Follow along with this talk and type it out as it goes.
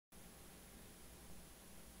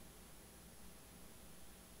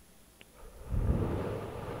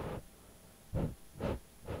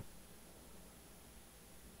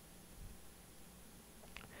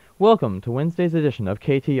Welcome to Wednesday's edition of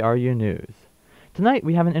KTRU News. Tonight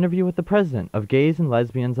we have an interview with the president of Gays and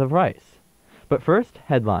Lesbians of Rice. But first,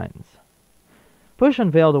 headlines. Bush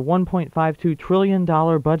unveiled a $1.52 trillion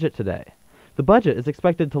budget today. The budget is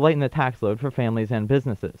expected to lighten the tax load for families and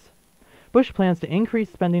businesses. Bush plans to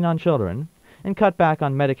increase spending on children and cut back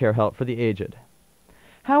on Medicare help for the aged.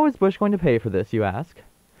 How is Bush going to pay for this, you ask?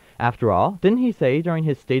 After all, didn't he say during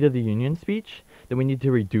his State of the Union speech that we need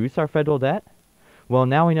to reduce our federal debt? Well,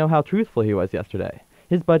 now we know how truthful he was yesterday.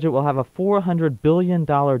 His budget will have a $400 billion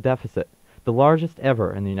deficit, the largest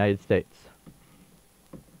ever in the United States.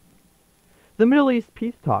 The Middle East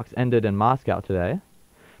peace talks ended in Moscow today.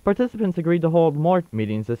 Participants agreed to hold more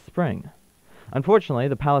meetings this spring. Unfortunately,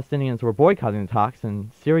 the Palestinians were boycotting the talks,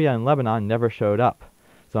 and Syria and Lebanon never showed up,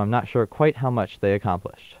 so I'm not sure quite how much they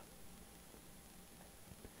accomplished.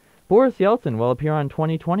 Boris Yeltsin will appear on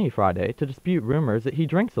 2020 Friday to dispute rumors that he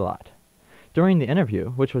drinks a lot. During the interview,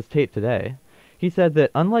 which was taped today, he said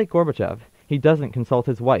that, unlike Gorbachev, he doesn't consult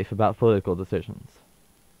his wife about political decisions.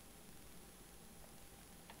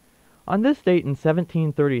 On this date in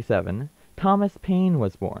 1737, Thomas Paine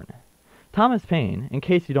was born. Thomas Paine, in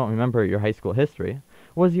case you don't remember your high school history,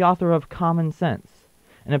 was the author of Common Sense,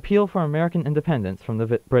 an appeal for American independence from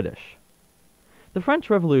the British. The French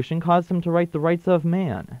Revolution caused him to write The Rights of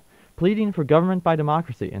Man, pleading for government by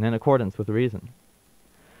democracy and in accordance with reason.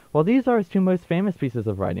 While these are his two most famous pieces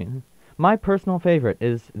of writing, my personal favorite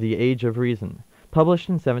is The Age of Reason, published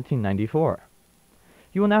in 1794.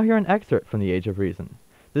 You will now hear an excerpt from The Age of Reason.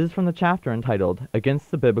 This is from the chapter entitled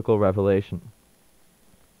Against the Biblical Revelation.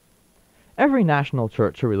 Every national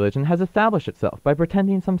church or religion has established itself by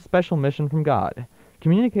pretending some special mission from God,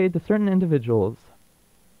 communicated to certain individuals.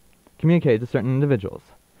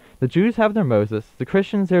 The Jews have their Moses, the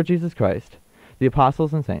Christians their Jesus Christ, the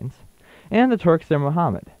apostles and saints, and the Turks their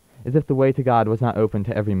Muhammad, as if the way to God was not open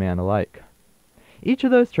to every man alike. Each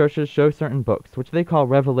of those churches show certain books, which they call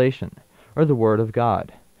Revelation, or the Word of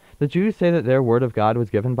God. The Jews say that their Word of God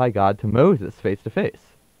was given by God to Moses face to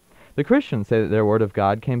face. The Christians say that their Word of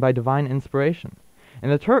God came by divine inspiration,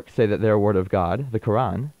 and the Turks say that their Word of God, the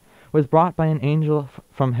Quran, was brought by an angel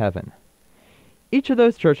from heaven. Each of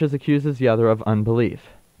those churches accuses the other of unbelief,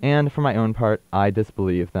 and for my own part, I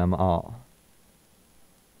disbelieve them all.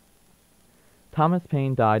 Thomas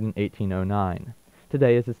Paine died in 1809.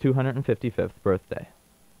 Today is his 255th birthday.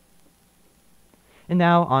 And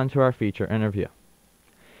now on to our feature interview.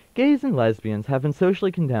 Gays and lesbians have been socially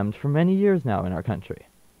condemned for many years now in our country,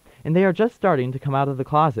 and they are just starting to come out of the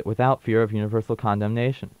closet without fear of universal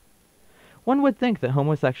condemnation. One would think that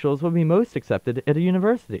homosexuals would be most accepted at a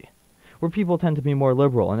university, where people tend to be more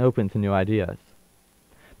liberal and open to new ideas.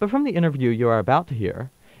 But from the interview you are about to hear,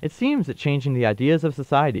 it seems that changing the ideas of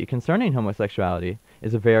society concerning homosexuality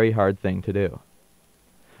is a very hard thing to do.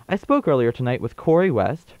 I spoke earlier tonight with Cory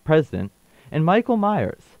West, president, and Michael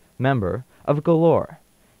Meyers, member of GALOR,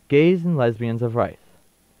 Gays and Lesbians of Rice.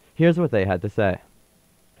 Here's what they had to say.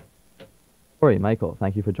 Cory, Michael,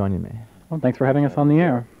 thank you for joining me. Well, thanks for having us on the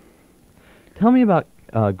air. Tell me about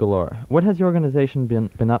GALOR. What has your organization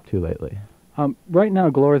been up to lately? Right now,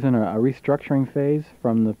 GALOR is in a restructuring phase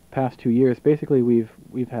from the past 2 years. Basically, we've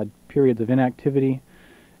had periods of inactivity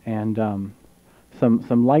and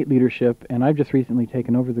some light leadership, and I've just recently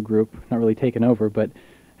taken over the group. Not really taken over, but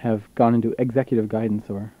have gone into executive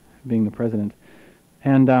guidance, or being the president.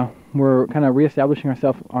 And we're kind of reestablishing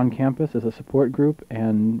ourselves on campus as a support group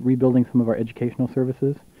and rebuilding some of our educational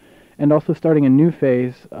services, and also starting a new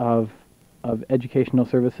phase of educational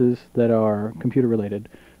services that are computer-related,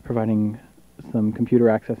 providing some computer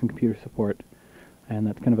access and computer support, and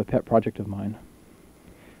that's kind of a pet project of mine.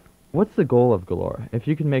 What's the goal of GALOR? If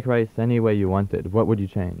you could make Rice any way you wanted, what would you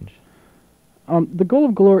change? The goal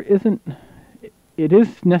of GALOR it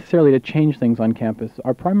is necessarily to change things on campus.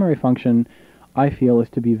 Our primary function, I feel, is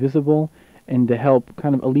to be visible and to help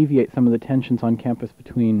kind of alleviate some of the tensions on campus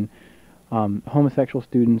between homosexual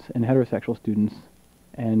students and heterosexual students,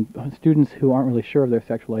 and students who aren't really sure of their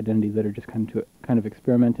sexual identity, that are just kind of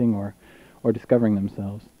experimenting or discovering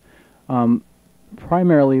themselves.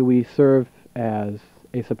 Primarily, we serve as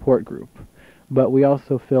a support group, but we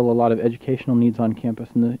also fill a lot of educational needs on campus.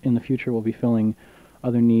 In the future, we'll be filling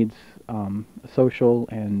other needs, social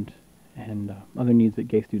and other needs that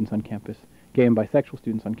gay students on campus, gay and bisexual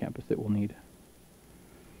students on campus, that will need.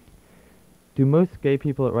 Do most gay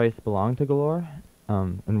people at Rice belong to GALOR?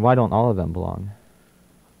 And why don't all of them belong?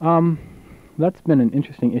 That's been an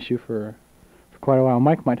interesting issue for quite a while.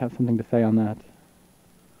 Mike might have something to say on that.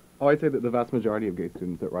 Oh, I'd say that the vast majority of gay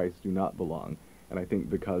students at Rice do not belong, and I think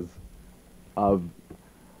because of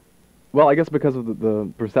Well, I guess because of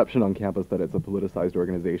the perception on campus that it's a politicized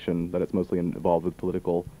organization, that it's mostly involved with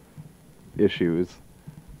political issues,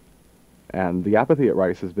 and the apathy at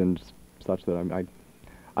Rice has been just such that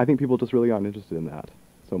I think people just really aren't interested in that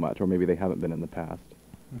so much, or maybe they haven't been in the past.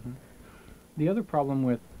 Mm-hmm. The other problem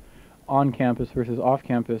with on-campus versus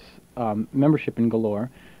off-campus membership in GALOR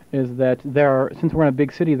is that since we're in a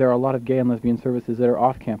big city, there are a lot of gay and lesbian services that are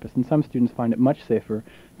off-campus, and some students find it much safer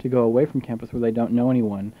to go away from campus where they don't know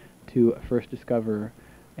anyone to first discover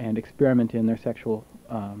and experiment in their sexual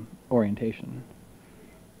orientation.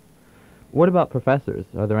 What about professors?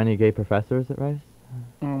 Are there any gay professors at Rice?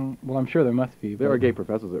 Well, I'm sure there must be. There are gay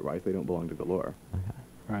professors at Rice. They don't belong to GALOR. Okay.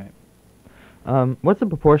 Right. What's the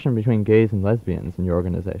proportion between gays and lesbians in your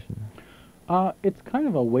organization? It's kind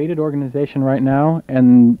of a weighted organization right now,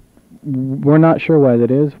 and we're not sure why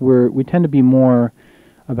that is. We tend to be more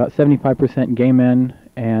about 75% gay men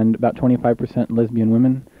and about 25% lesbian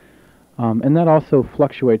women, and that also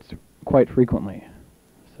fluctuates quite frequently.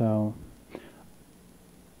 So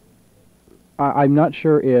I'm not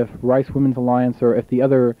sure if Rice Women's Alliance or if the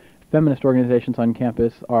other feminist organizations on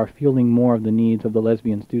campus are fielding more of the needs of the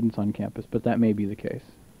lesbian students on campus, but that may be the case.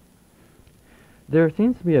 There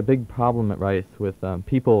seems to be a big problem at Rice with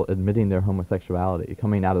people admitting their homosexuality,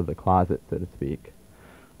 coming out of the closet, so to speak.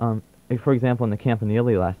 For example, in the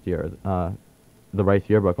Campanile last year, the Rice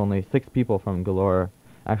yearbook, only 6 people from GALOR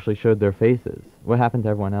actually showed their faces. What happened to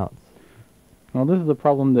everyone else? Well, this is a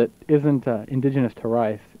problem that isn't indigenous to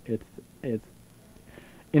Rice. It's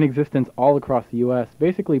in existence all across the U.S.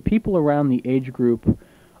 Basically, people around the age group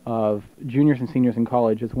of juniors and seniors in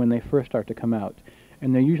college is when they first start to come out.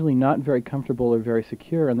 And they're usually not very comfortable or very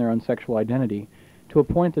secure in their own sexual identity to a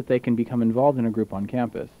point that they can become involved in a group on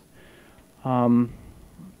campus.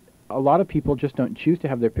 A lot of people just don't choose to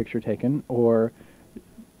have their picture taken or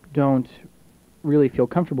don't really feel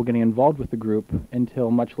comfortable getting involved with the group until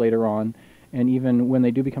much later on. And even when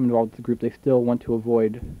they do become involved with the group, they still want to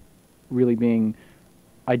avoid really being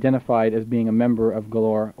identified as being a member of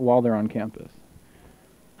GALOR while they're on campus.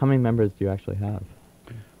 How many members do you actually have?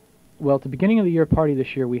 Well, at the beginning of the year party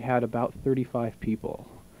this year, we had about 35 people.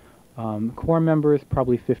 Core members,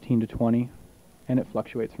 probably 15 to 20, and it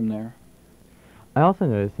fluctuates from there. I also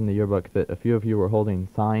noticed in the yearbook that a few of you were holding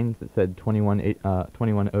signs that said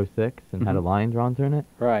 2106 and had a line drawn through it.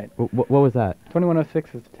 Right. What was that?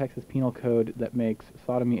 2106 is the Texas Penal Code that makes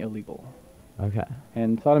sodomy illegal. Okay.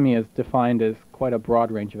 And sodomy is defined as quite a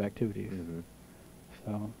broad range of activities. Mm-hmm.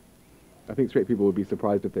 So, I think straight people would be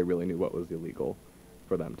surprised if they really knew what was illegal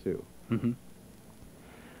for them, too. mm-hmm.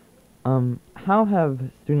 How have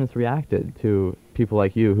students reacted to people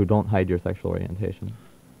like you who don't hide your sexual orientation?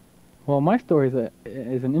 Well, my story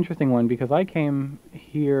is an interesting one because I came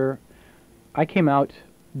out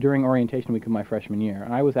during orientation week of my freshman year.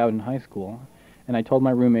 I was out in high school, and I told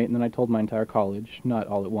my roommate, and then I told my entire college, not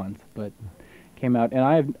all at once, but came out.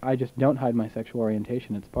 And I just don't hide my sexual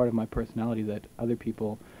orientation. It's part of my personality that other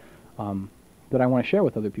people, that I want to share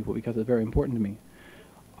with other people because it's very important to me.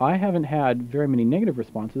 I haven't had very many negative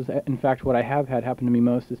responses. In fact, what I have had happen to me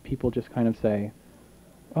most is people just kind of say,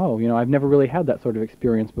 oh, I've never really had that sort of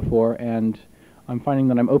experience before, and I'm finding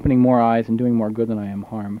that I'm opening more eyes and doing more good than I am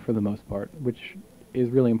harm for the most part, which is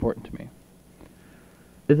really important to me.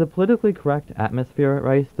 Is a politically correct atmosphere at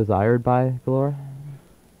Rice desired by GALOR?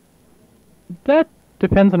 That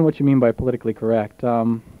depends on what you mean by politically correct.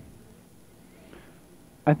 I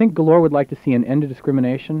think GALOR would like to see an end to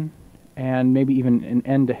discrimination and maybe even an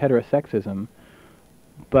end to heterosexism,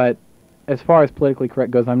 but as far as politically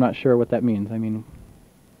correct goes, I'm not sure what that means.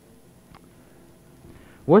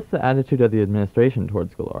 What's the attitude of the administration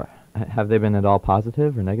towards GALOR? Have they been at all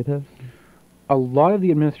positive or negative? A lot of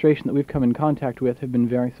the administration that we've come in contact with have been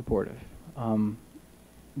very supportive.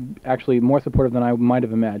 Actually, more supportive than I might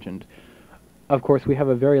have imagined. Of course, we have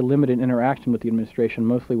a very limited interaction with the administration,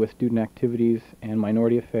 mostly with student activities and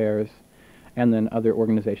minority affairs, and then other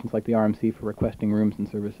organizations like the RMC for requesting rooms and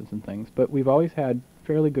services and things. But we've always had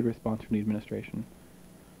fairly good response from the administration.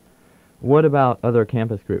 What about other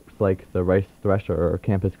campus groups like the Rice Thresher or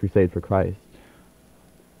Campus Crusade for Christ?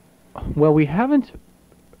 Well, we haven't,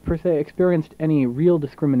 per se, experienced any real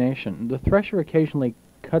discrimination. The Thresher occasionally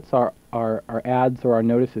cuts our ads or our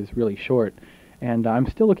notices really short, and I'm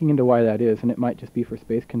still looking into why that is, and it might just be for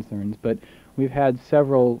space concerns, but we've had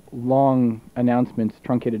several long announcements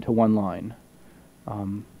truncated to one line.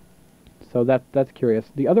 So that's curious.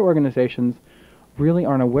 The other organizations really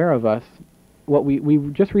aren't aware of us. We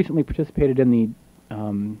just recently participated in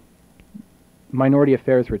the Minority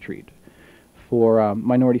Affairs Retreat for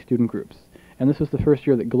minority student groups. And this was the first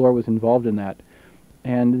year that GALOR was involved in that.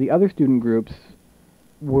 And the other student groups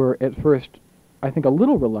were at first, I think, a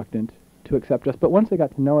little reluctant to accept us, but once they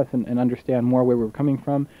got to know us and understand more where we were coming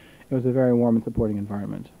from, it was a very warm and supporting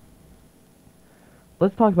environment.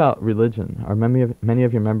 Let's talk about religion. Are many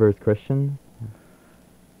of your members Christian?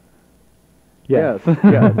 Yes.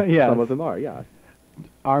 Yes. Yes. Some of them are, yeah.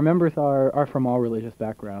 Our members are from all religious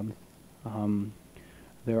backgrounds.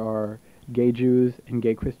 There are gay Jews and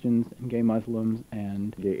gay Christians and gay Muslims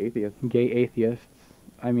and Gay atheists. gay atheists.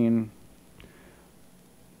 I mean,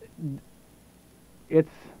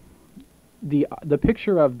 it's the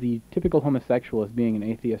picture of the typical homosexual as being an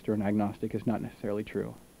atheist or an agnostic is not necessarily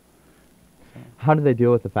true. How do they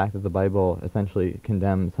deal with the fact that the Bible essentially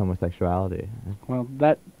condemns homosexuality? Well,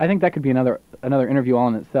 I think that could be another interview all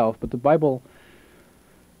in itself. But the Bible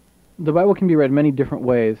can be read many different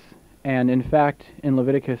ways, and in fact, in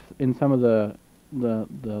Leviticus, in some of the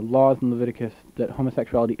laws in Leviticus, that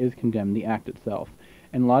homosexuality is condemned, the act itself,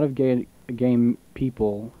 and a lot of gay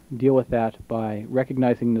people deal with that by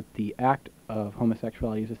recognizing that the act of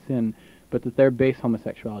homosexuality is a sin, but that their base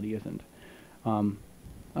homosexuality isn't.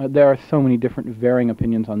 There are so many different varying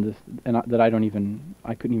opinions on this, and I couldn't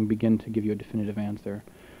even begin to give you a definitive answer.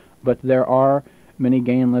 But there are many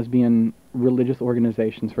gay and lesbian religious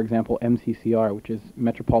organizations, for example, MCCR, which is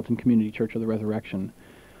Metropolitan Community Church of the Resurrection.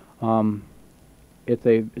 It's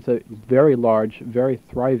a very large, very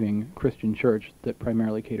thriving Christian church that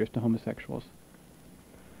primarily caters to homosexuals.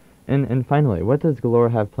 And finally, what does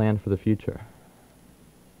GALOR have planned for the future?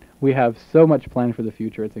 We have so much planned for the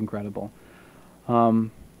future, it's incredible.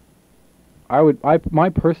 My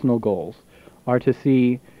personal goals are to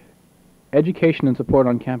see education and support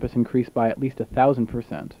on campus increase by at least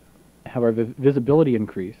 1,000%, have our visibility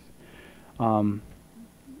increase, and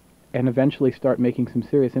eventually start making some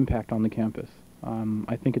serious impact on the campus.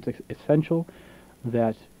 I think it's essential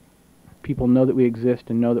that people know that we exist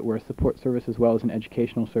and know that we're a support service as well as an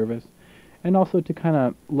educational service, and also to kind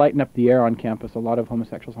of lighten up the air on campus. A lot of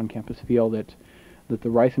homosexuals on campus feel that the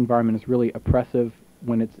Rice environment is really oppressive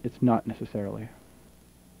when it's not necessarily.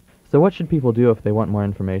 So what should people do if they want more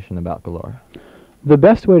information about GALOR? The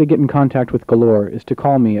best way to get in contact with GALOR is to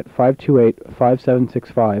call me at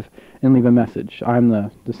 528-5765 and leave a message. I'm the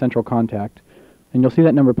central contact, and you'll see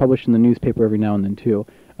that number published in the newspaper every now and then too.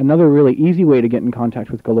 Another really easy way to get in contact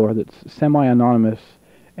with GALOR that's semi-anonymous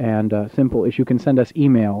and simple is you can send us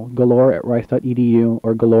email, galor@rice.edu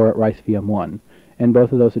or galor@ricevm1, and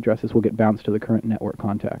both of those addresses will get bounced to the current network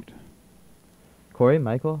contact. Cory,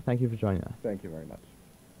 Michael, thank you for joining us. Thank you very much.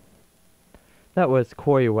 That was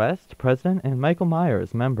Cory West, President, and Michael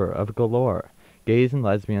Meyers, member of GALOR, Gays and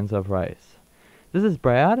Lesbians of Rice. This is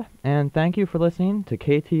Brad, and thank you for listening to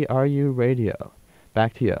KTRU Radio.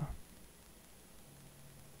 Back to you.